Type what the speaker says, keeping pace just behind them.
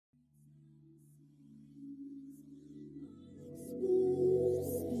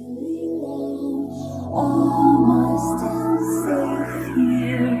still safe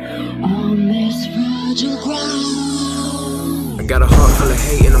here on this fragile ground. I got a heart full of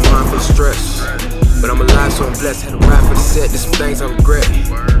hate and a mind full of stress, but I'm alive, so I'm blessed. Had a ride for the set, there's some things I regret,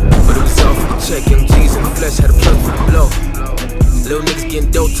 but it was all for the check. Young G's in the flesh, had a plug for the blow. Little niggas getting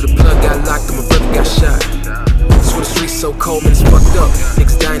dope till the plug got locked and my brother got shot. Swear the streets so cold, man, it's fucked up.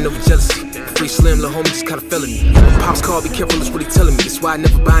 Niggas dying over jealousy. Free Slim, little homie just caught a felony. Pops called, be careful, that's what he telling me. That's why I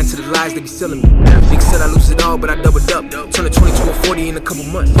never buy into the lies they be selling me. Niggas said I lose it all, but I doubled up. Turned a 20 to a 40 in a couple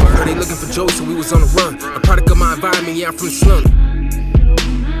months. Heard they looking for Joe, so we was on the run. A product of my environment, yeah, I'm from the slum.